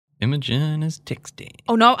Imogen is texting.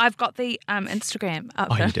 Oh, no, I've got the Instagram up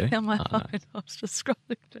Oh, you do? on my phone. Nice. I was just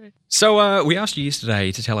scrolling through. So we asked you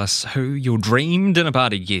yesterday to tell us who your dream dinner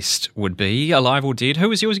party guest would be, alive or dead. Who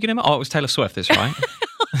was yours again, Emma? Oh, it was Taylor Swift, that's right.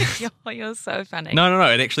 You're so funny. No,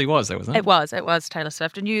 it actually was, though, wasn't it? It was Taylor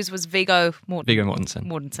Swift. And yours was Viggo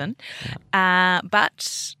Mortensen. Yeah.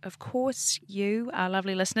 But, of course, you, our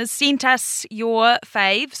lovely listeners, sent us your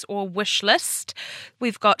faves or wish list.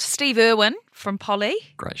 We've got Steve Irwin from Polly.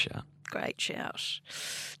 Great shout.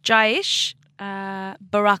 Jayesh,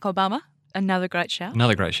 Barack Obama, another great shout.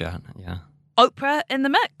 Yeah. Oprah in the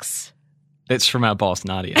mix. That's from our boss,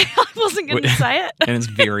 Nadia. I wasn't going to say it. And it's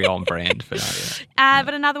very on brand for Nadia.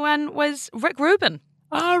 But another one was Rick Rubin.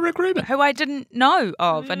 Oh, Rick Rubin. Who I didn't know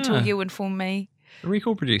of until you informed me. A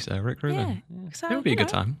record producer, Rick Rubin. Yeah. So, that would be a good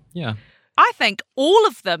time. Yeah. I think all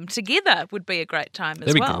of them together would be a great time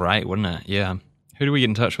as well. That'd be great, wouldn't it? Yeah. Who do we get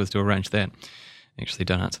in touch with to arrange that? Actually,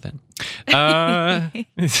 don't answer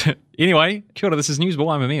that. Anyway, kia ora, this is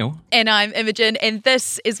Newsable. I'm Emil. And I'm Imogen, and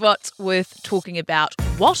this is what's worth talking about.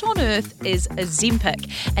 What on earth is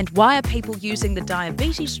Ozempic, and why are people using the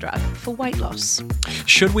diabetes drug for weight loss?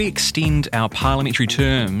 Should we extend our parliamentary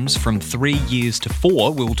terms from 3 years to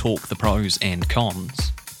 4? We'll talk the pros and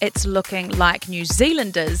cons. It's looking like New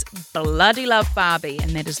Zealanders bloody love Barbie,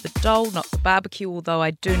 and that is the doll, not the barbecue, although I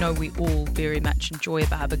do know we all very much enjoy a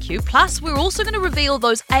barbecue. Plus, we're also going to reveal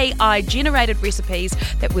those AI-generated recipes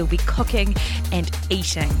that we'll be cooking and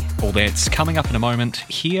eating. All that's coming up in a moment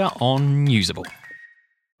here on Newsable.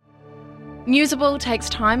 Newsable takes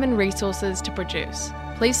time and resources to produce.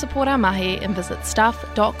 Please support our mahi and visit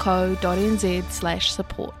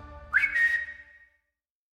stuff.co.nz/support.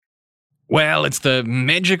 Well, it's the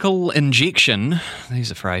magical injection,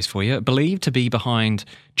 there's a phrase for you, believed to be behind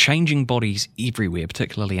changing bodies everywhere,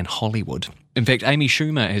 particularly in Hollywood. In fact, Amy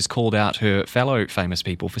Schumer has called out her fellow famous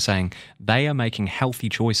people for saying they are making healthy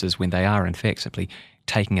choices when they are, in fact, simply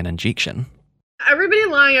taking an injection. Everybody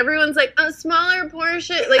lying. Everyone's like, a smaller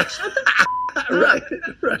portion. Like, shut the up. Right.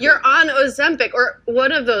 You're on Ozempic or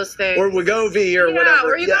one of those things. Or Wegovy or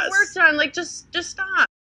whatever. Or you got work done. Like, just stop.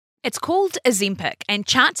 It's called Ozempic, and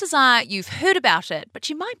chances are you've heard about it,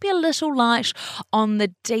 but you might be a little light on the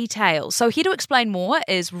details. So here to explain more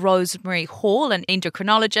is Rosemary Hall, an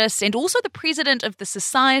endocrinologist and also the president of the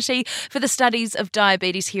Society for the Studies of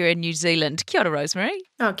Diabetes here in New Zealand. Kia ora, Rosemary.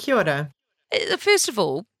 Oh, kia ora. First of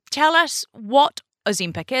all, tell us what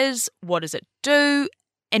Ozempic is, what does it do,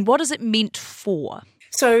 and what is it meant for?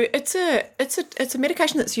 So it's a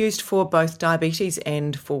medication that's used for both diabetes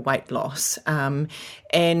and for weight loss,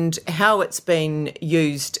 and how it's been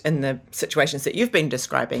used in the situations that you've been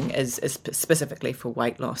describing is specifically for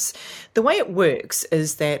weight loss. The way it works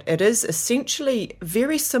is that it is essentially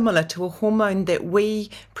very similar to a hormone that we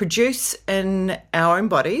produce in our own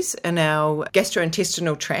bodies, in our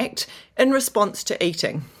gastrointestinal tract, in response to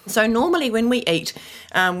eating. So normally when we eat,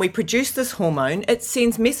 we produce this hormone. It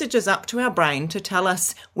sends messages up to our brain to tell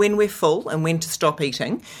us when we're full and when to stop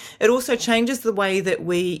eating. It also changes the way that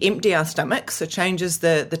we empty our stomach, so changes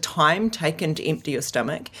the time taken to empty your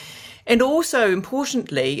stomach. And also,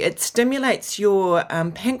 importantly, it stimulates your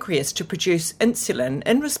pancreas to produce insulin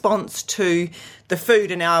in response to the food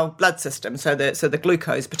in our blood system, so the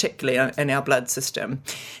glucose, particularly in our blood system.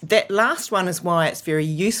 That last one is why it's very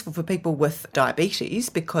useful for people with diabetes,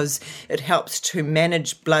 because it helps to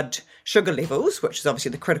manage blood sugar levels, which is obviously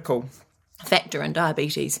the critical factor in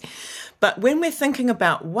diabetes. But when we're thinking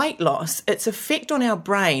about weight loss, its effect on our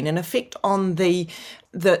brain and effect on the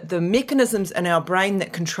mechanisms in our brain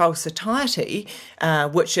that control satiety,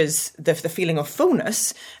 which is the feeling of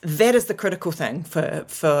fullness, that is the critical thing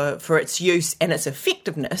for its use and its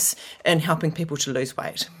effectiveness in helping people to lose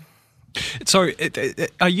weight. So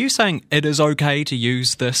are you saying it is okay to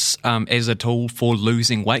use this as a tool for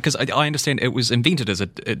losing weight? Because I understand it was invented as a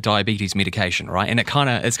diabetes medication, right? And it's kind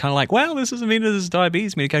of like, well, this is invented as a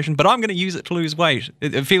diabetes medication, but I'm going to use it to lose weight.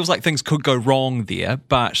 It feels like things could go wrong there,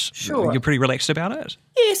 but Sure. You're pretty relaxed about it?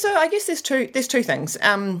 Yeah, so I guess there's two things.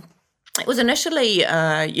 It was initially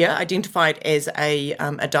identified as a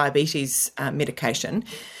diabetes medication,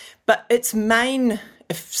 but its main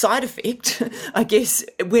side effect, I guess,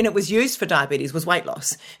 when it was used for diabetes was weight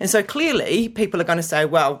loss. And so clearly people are going to say,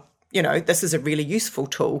 well, you know, this is a really useful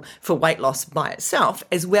tool for weight loss by itself,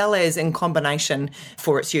 as well as in combination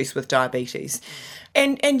for its use with diabetes.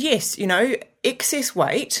 And yes, you know, excess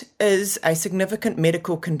weight is a significant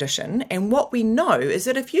medical condition. And what we know is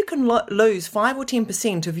that if you can lose 5 or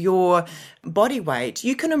 10% of your body weight,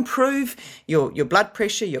 you can improve your blood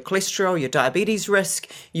pressure, your cholesterol, your diabetes risk,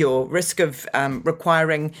 your risk of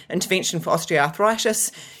requiring intervention for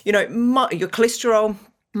osteoarthritis, you know, your cholesterol.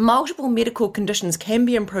 multiple medical conditions can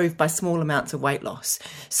be improved by small amounts of weight loss.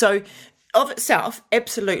 So of itself,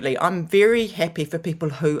 absolutely, I'm very happy for people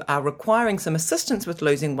who are requiring some assistance with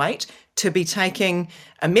losing weight to be taking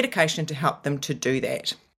a medication to help them to do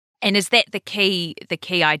that. And is that the key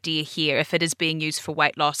idea here? If it is being used for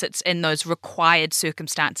weight loss, it's in those required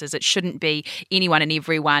circumstances. It shouldn't be anyone and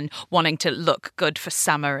everyone wanting to look good for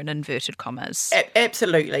summer in inverted commas.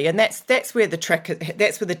 Absolutely, and that's where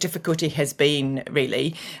that's where the difficulty has been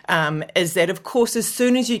really, is that of course as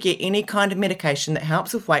soon as you get any kind of medication that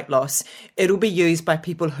helps with weight loss, it'll be used by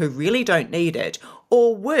people who really don't need it,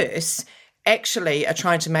 or worse, actually are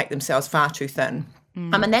trying to make themselves far too thin.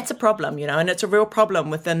 And that's a problem, and it's a real problem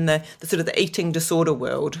within the sort of the eating disorder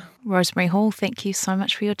world. Rosemary Hall, thank you so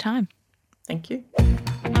much for your time. Thank you.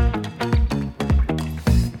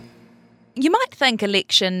 You might think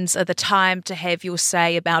elections are the time to have your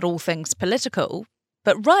say about all things political,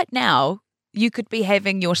 but right now you could be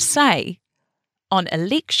having your say on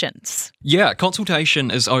elections. Yeah,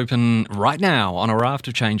 consultation is open right now on a raft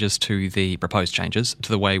of changes to the proposed changes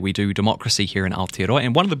to the way we do democracy here in Aotearoa.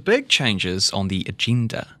 And one of the big changes on the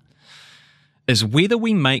agenda is whether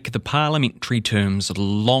we make the parliamentary terms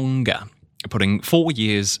longer, putting 4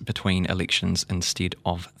 years between elections instead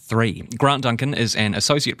of 3. Grant Duncan is an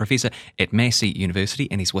associate professor at Massey University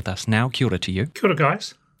and he's with us now. Kia ora to you. Kia ora,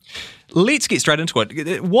 guys. Let's get straight into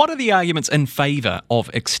it. What are the arguments in favour of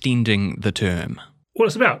extending the term? Well,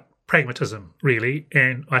 it's about pragmatism, really,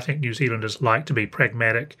 and I think New Zealanders like to be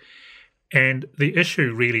pragmatic. And the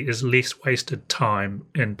issue really is less wasted time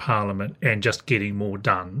in Parliament and just getting more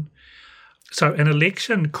done. So an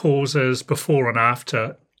election causes before and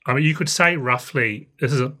after, I mean, you could say roughly,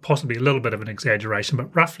 this is possibly a little bit of an exaggeration,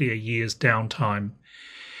 but roughly a year's downtime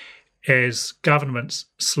as governments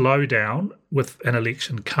slow down with an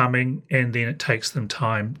election coming, and then it takes them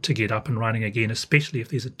time to get up and running again, especially if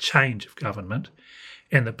there's a change of government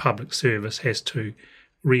and the public service has to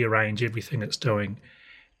rearrange everything it's doing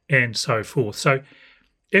and so forth. So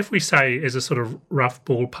if we say as a sort of rough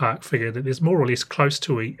ballpark figure that there's more or less close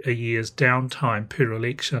to a year's downtime per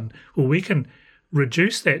election, well, we can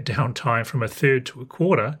reduce that downtime from a third to a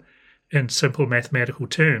quarter in simple mathematical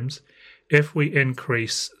terms if we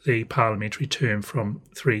increase the parliamentary term from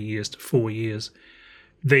 3 years to 4 years.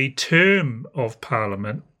 The term of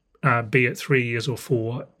Parliament, be it 3 years or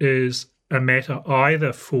 4, is a matter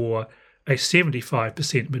either for a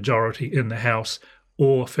 75% majority in the House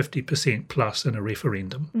or 50% plus in a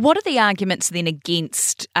referendum. What are the arguments then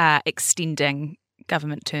against extending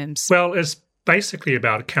government terms? Well, it's basically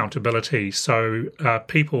about accountability. So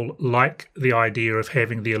people like the idea of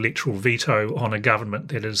having the electoral veto on a government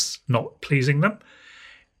that is not pleasing them.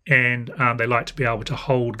 And they like to be able to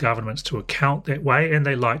hold governments to account that way, and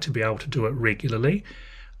they like to be able to do it regularly.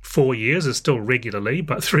 4 years is still regularly,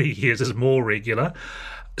 but 3 years is more regular.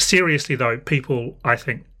 Seriously, though, people, I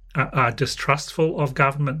think, are distrustful of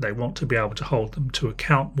government. They want to be able to hold them to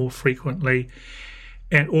account more frequently.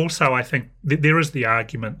 And also, I think there is the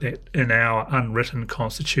argument that in our unwritten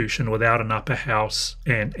constitution, without an upper house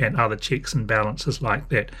and other checks and balances like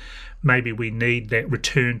that, maybe we need that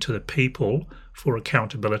return to the people for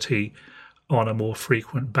accountability on a more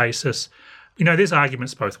frequent basis. There's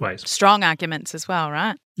arguments both ways. Strong arguments as well,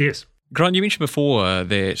 right? Yes. Grant, you mentioned before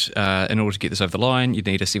that in order to get this over the line, you'd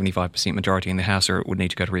need a 75% majority in the House, or it would need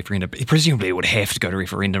to go to referendum. Presumably it would have to go to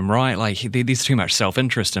referendum, right? Like, there's too much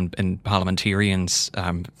self-interest in parliamentarians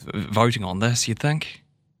voting on this, you'd think?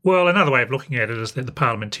 Well, another way of looking at it is that the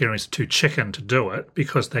parliamentarians are too chicken to do it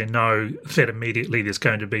because they know that immediately there's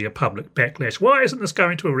going to be a public backlash. Why isn't this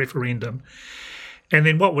going to a referendum? And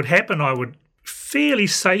then what would happen, I would fairly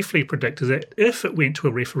safely predict, is that if it went to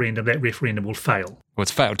a referendum, that referendum will fail. Well,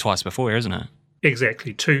 it's failed twice before, isn't it?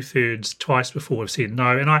 Exactly. 2/3 twice before have said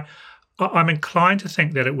no. And I'm inclined to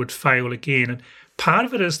think that it would fail again. And part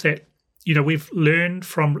of it is that, we've learned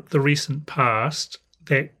from the recent past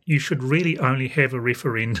that you should really only have a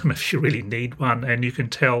referendum if you really need one, and you can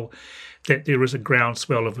tell that there is a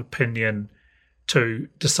groundswell of opinion to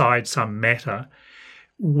decide some matter.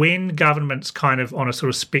 When governments kind of on a sort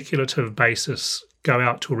of speculative basis go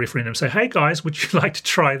out to a referendum and say, hey guys, would you like to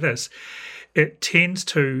try this? It tends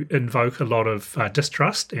to invoke a lot of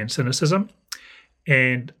distrust and cynicism.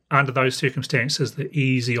 And under those circumstances, the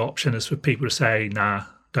easy option is for people to say, nah,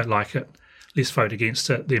 don't like it. Let's vote against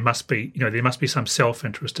it. There must be some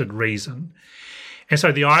self-interested reason. And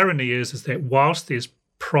so the irony is that whilst there's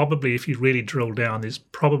probably, if you really drill down, there's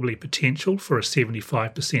probably potential for a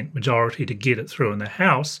 75% majority to get it through in the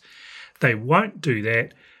House, they won't do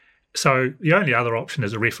that. So the only other option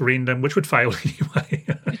is a referendum, which would fail anyway.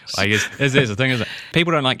 I guess there's the thing, isn't it?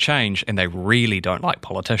 People don't like change, and they really don't like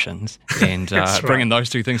politicians. And bringing those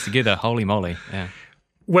two things together, holy moly, yeah.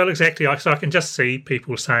 Well, exactly. So I can just see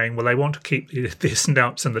people saying, well, they want to keep their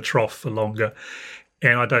snouts in the trough for longer.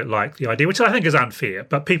 And I don't like the idea, which I think is unfair.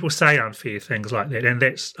 But people say unfair things like that. And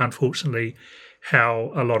that's unfortunately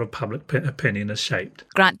how a lot of public opinion is shaped.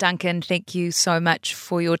 Grant Duncan, thank you so much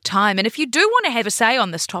for your time. And if you do want to have a say on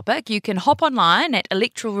this topic, you can hop online at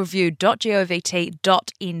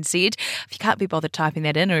electoralreview.govt.nz. If you can't be bothered typing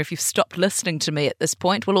that in, or if you've stopped listening to me at this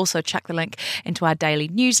point, we'll also chuck the link into our daily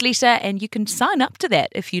newsletter, and you can sign up to that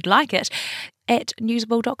if you'd like it at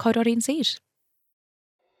newsable.co.nz.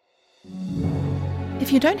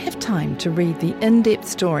 If you don't have time to read the in-depth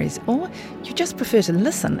stories, or you just prefer to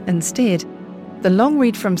listen instead, The Long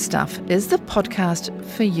Read from Stuff is the podcast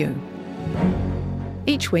for you.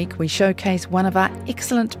 Each week we showcase one of our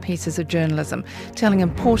excellent pieces of journalism, telling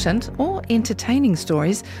important or entertaining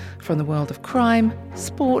stories from the world of crime,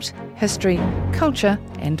 sport, history, culture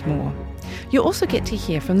and more. You also get to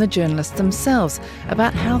hear from the journalists themselves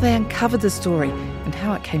about how they uncovered the story and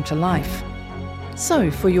how it came to life.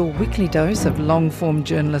 So for your weekly dose of long-form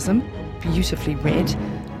journalism, beautifully read,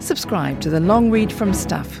 subscribe to The Long Read from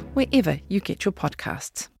Stuff wherever you get your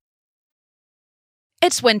podcasts.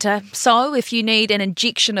 It's winter, so if you need an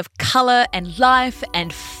injection of colour and life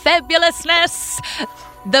and fabulousness,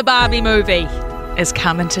 the Barbie movie is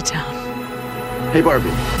coming to town. Hey, Barbie.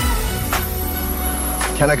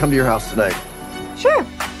 Can I come to your house tonight? Sure.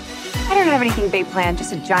 I don't have anything big planned,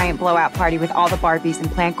 just a giant blowout party with all the Barbies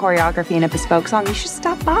and planned choreography and a bespoke song. You should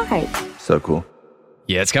stop by. So cool.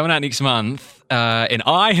 Yeah, it's coming out next month, and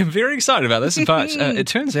I am very excited about this, but it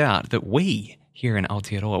turns out that we here in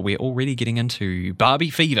Aotearoa, we're already getting into Barbie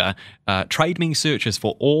fever. Trade Me searches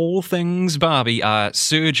for all things Barbie are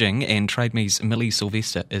surging, and Trade Me's Millie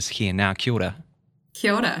Sylvester is here now. Kia ora.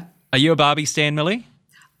 Kia ora. Are you a Barbie stan, Millie?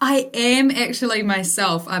 I am actually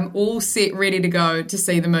myself. I'm all set, ready to go to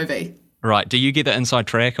see the movie. Right. Do you get the inside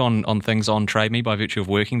track on things on Trade Me by virtue of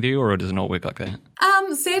working there, or does it not work like that?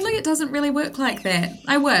 Sadly, it doesn't really work like that.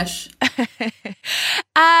 I wish.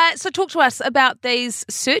 So talk to us about these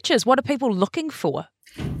searches. What are people looking for?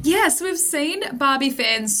 Yes, we've seen Barbie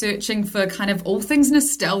fans searching for kind of all things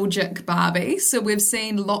nostalgic Barbie. So we've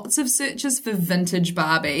seen lots of searches for vintage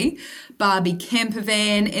Barbie, Barbie camper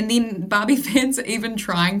van, and then Barbie fans are even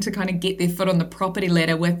trying to kind of get their foot on the property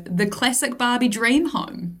ladder with the classic Barbie dream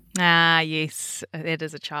home. Ah, yes. That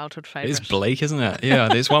is a childhood favourite. It's bleak, isn't it? Yeah,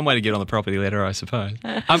 there's one way to get on the property ladder, I suppose.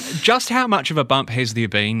 Just how much of a bump has there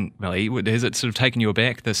been, Millie? Has it sort of taken you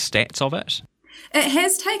aback, the stats of it? It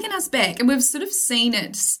has taken us back, and we've sort of seen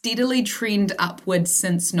it steadily trend upwards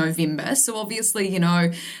since November. So obviously, you know,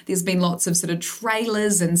 there's been lots of sort of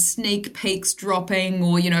trailers and sneak peeks dropping,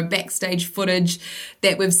 or, you know, backstage footage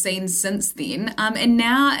that we've seen since then. And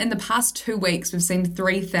now in the past 2 weeks, we've seen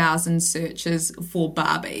 3,000 searches for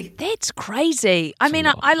Barbie. That's crazy. I mean,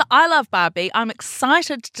 I love Barbie. I'm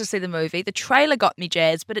excited to see the movie. The trailer got me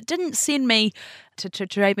jazzed, but it didn't send me to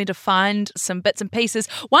trade me to find some bits and pieces.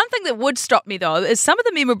 One thing that would stop me though is some of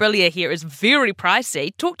the memorabilia here is very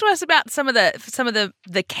pricey. Talk to us about some of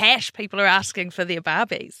the cash people are asking for their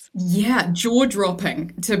Barbies. Yeah,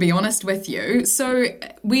 jaw-dropping, to be honest with you. So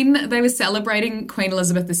when they were celebrating Queen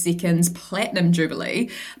Elizabeth II's Platinum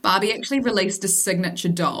Jubilee, Barbie actually released a signature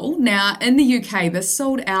doll. Now, in the UK, this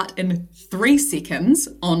sold out in 3 seconds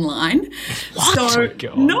online. What? So,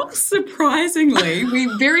 Oh, not surprisingly, we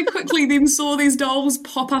very quickly then saw these dolls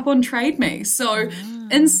pop up on Trade Me. So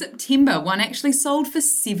in September, one actually sold for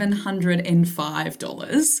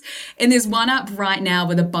 $705. And there's one up right now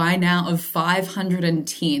with a buy now of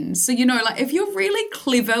 $510. So, you know, like if you're really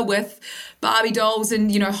clever with Barbie dolls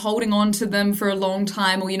and, you know, holding on to them for a long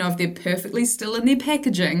time, or, you know, if they're perfectly still in their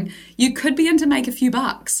packaging, you could be in to make a few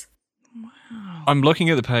bucks. I'm looking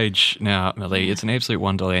at the page now, Millie. It's an absolute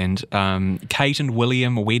wonderland. Kate and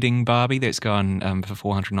William wedding Barbie, that's gone for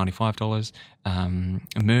 $495.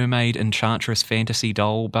 Mermaid Enchantress fantasy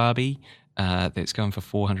doll Barbie, that's going for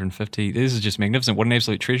 $450. This is just magnificent. What an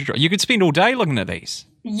absolute treasure trove. You could spend all day looking at these.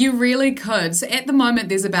 You really could. So at the moment,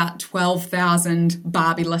 there's about 12,000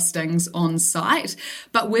 Barbie listings on site,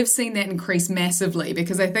 but we've seen that increase massively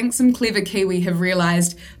because I think some clever Kiwi have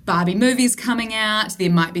realised Barbie movies coming out.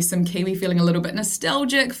 There might be some Kiwi feeling a little bit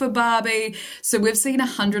nostalgic for Barbie. So we've seen a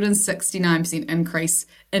 169% increase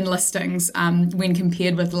in listings when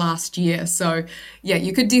compared with last year. So yeah,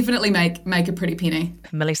 you could definitely make a pretty penny.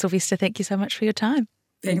 Millie Sylvester, thank you so much for your time.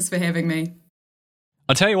 Thanks for having me.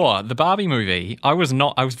 I'll tell you what, the Barbie movie, I was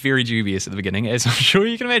very dubious at the beginning, as I'm sure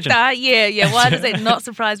you can imagine. Yeah. Why does that not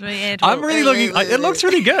surprise me at all? I'm really looking, it looks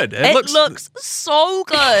really good. It looks so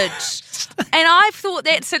good. And I've thought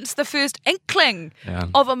that since the first inkling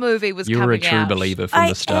of a movie was coming out. You were a true believer from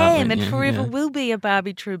the start. I am, and forever will be a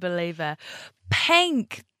Barbie true believer.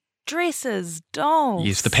 Pink dresses, dolls.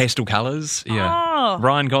 Yes, the pastel colours. Yeah. Oh.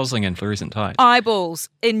 Ryan Gosling in fluorescent tights. Eyeballs,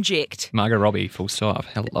 inject. Margot Robbie, full stop.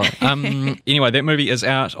 Hello. Anyway, that movie is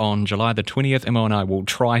out on July the 20th. Emma and I will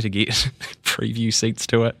try to get preview seats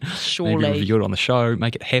to it. Surely. Maybe review it on the show,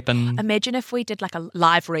 make it happen. Imagine if we did like a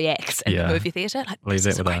live react in the movie theatre. Like, leave this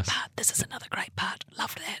that is with a great us. part. This is another great part.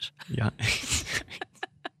 Loved that. Yeah.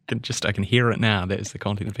 I can hear it now. That is the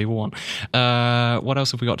content that people want. What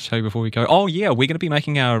else have we got to tell you before we go? Oh, yeah, we're going to be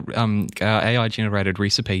making our AI-generated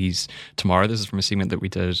recipes tomorrow. This is from a segment that we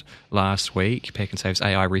did last week. Pack and Save's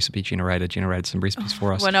AI recipe generated some recipes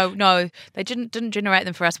for us. Well, no, they didn't generate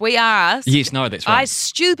them for us. We asked. Yes, no, that's right. I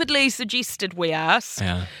stupidly suggested we asked.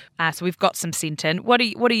 Yeah. So we've got some sent in. What are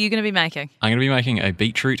you going to be making? I'm going to be making a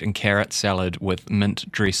beetroot and carrot salad with mint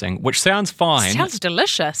dressing, which sounds fine. Sounds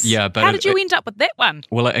delicious. Yeah, but how did you end up with that one?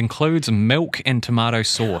 Well, it includes milk and tomato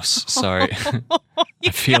sauce, so I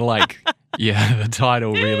feel like, the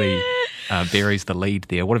title really buries the lead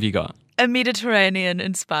there. What have you got? A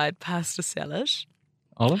Mediterranean-inspired pasta salad.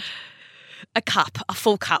 Olive? A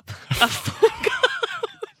full cup.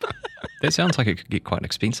 That sounds like it could get quite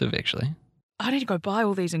expensive, actually. I need to go buy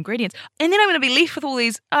all these ingredients. And then I'm going to be left with all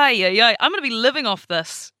these, I'm going to be living off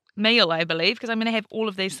this meal, I believe, because I'm going to have all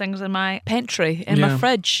of these things in my pantry and my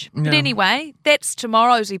fridge. But anyway, that's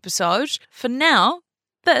tomorrow's episode. For now,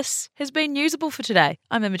 this has been Usable for today.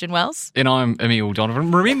 I'm Imogen Wells. And I'm Emil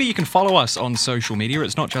Donovan. Remember, you can follow us on social media.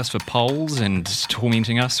 It's not just for polls and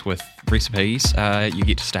tormenting us with recipes. You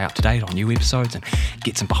get to stay up to date on new episodes and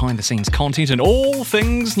get some behind-the-scenes content and all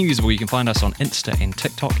things Newsable. You can find us on Insta and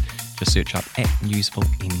TikTok. Just search up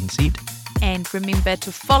 @NewsableNZ. And remember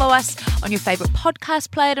to follow us on your favourite podcast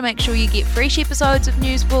player to make sure you get fresh episodes of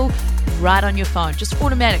Newsable right on your phone, just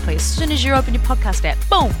automatically. As soon as you open your podcast app,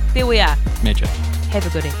 boom, there we are. Magic. Have a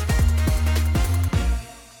good evening.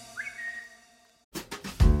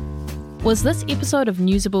 Was this episode of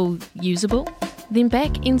Newsable usable? Then back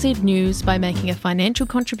NZ News by making a financial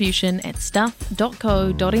contribution at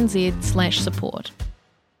stuff.co.nz/support.